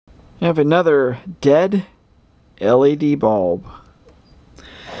I have another dead LED bulb.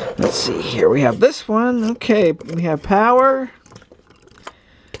 Let's see here. We have this one. Okay, we have power.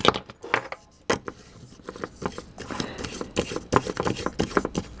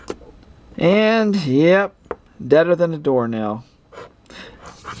 And, yep, deader than a doornail.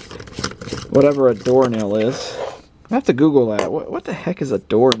 Whatever a doornail is. I have to Google that. What the heck is a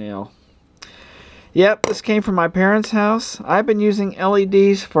doornail? Yep, this came from my parents' house. I've been using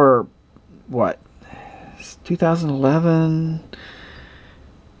LEDs for, what, 2011?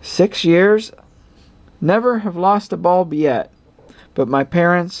 6 years. Never have lost a bulb yet. But my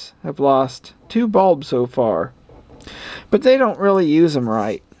parents have lost 2 bulbs so far. But they don't really use them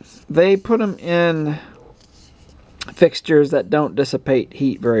right. They put them in fixtures that don't dissipate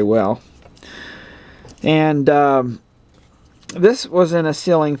heat very well. And this was in a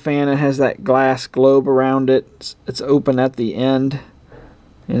ceiling fan. It has that glass globe around it. It's open at the end.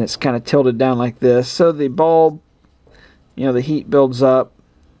 And it's kind of tilted down like this. So the bulb, you know, the heat builds up.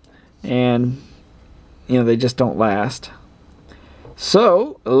 And, you know, they just don't last.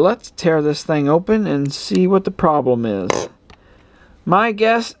 So, let's tear this thing open and see what the problem is. My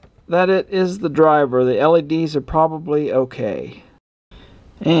guess that it is the driver. The LEDs are probably okay.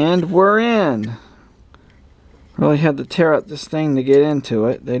 And we're in. Really had to tear out this thing to get into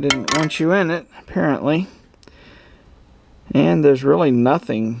it. They didn't want you in it, apparently. And there's really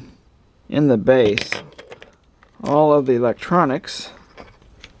nothing in the base. All of the electronics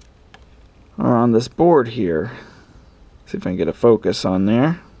are on this board here. See if I can get a focus on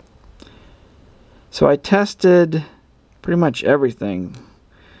there. So I tested pretty much everything.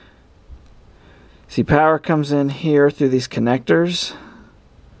 See, power comes in here through these connectors.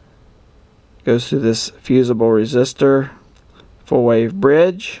 Goes through this fusible resistor, full wave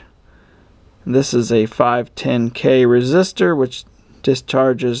bridge. And this is a 510K resistor which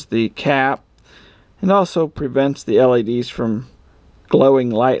discharges the cap and also prevents the LEDs from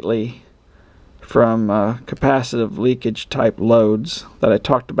glowing lightly from capacitive leakage type loads that I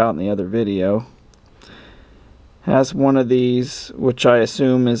talked about in the other video. Has one of these, which I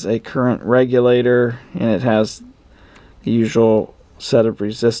assume is a current regulator, and it has the usual set of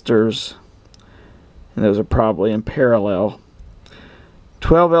resistors, and those are probably in parallel.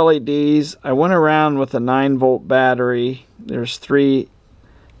 12 LEDs. I went around with a 9-volt battery. There's 3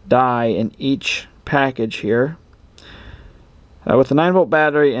 die in each package here. With a 9-volt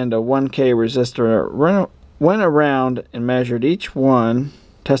battery and a 1K resistor, went around and measured each one,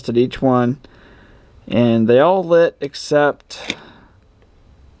 tested each one, and they all lit except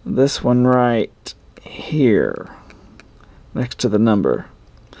this one right here, next to the number.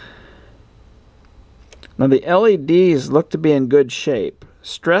 Now the LEDs look to be in good shape.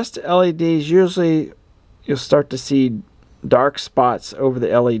 Stressed LEDs, usually you'll start to see dark spots over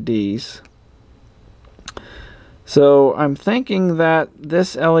the LEDs. So I'm thinking that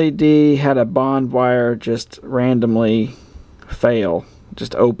this LED had a bond wire just randomly fail,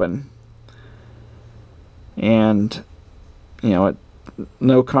 just open. And, you know,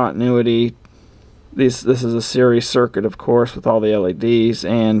 no continuity. This is a series circuit, of course, with all the LEDs,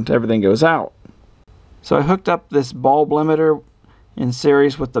 and everything goes out. So I hooked up this bulb limiter in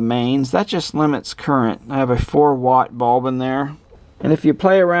series with the mains. That just limits current. I have a 4-watt bulb in there. And if you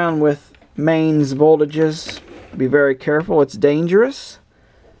play around with mains voltages, be very careful. It's dangerous.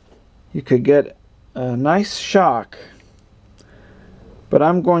 You could get a nice shock. But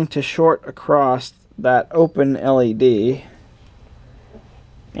I'm going to short across that open LED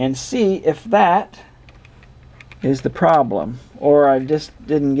and see if that is the problem, or I just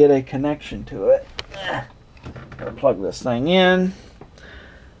didn't get a connection to it. Gotta plug this thing in.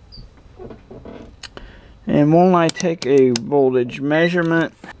 And won't I take a voltage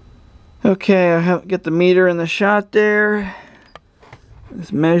measurement? Okay, I get the meter in the shot there.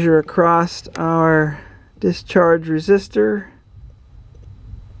 Let's measure across our discharge resistor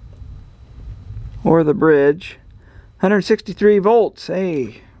or the bridge. 163 volts.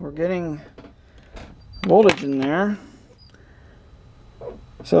 Hey, we're getting voltage in there.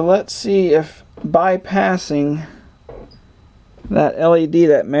 So let's see if bypassing that LED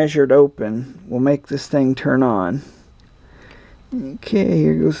that measured open will make this thing turn on. Okay,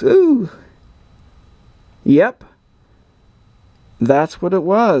 here goes. Ooh. Yep. That's what it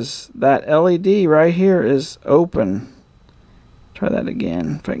was. That LED right here is open. Try that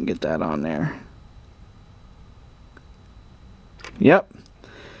again if I can get that on there. Yep.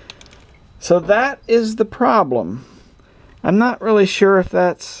 So that is the problem. I'm not really sure if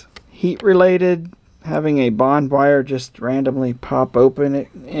that's heat related, having a bond wire just randomly pop open.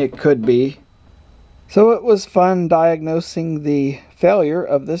 It could be. So it was fun diagnosing the failure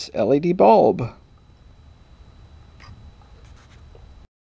of this LED bulb.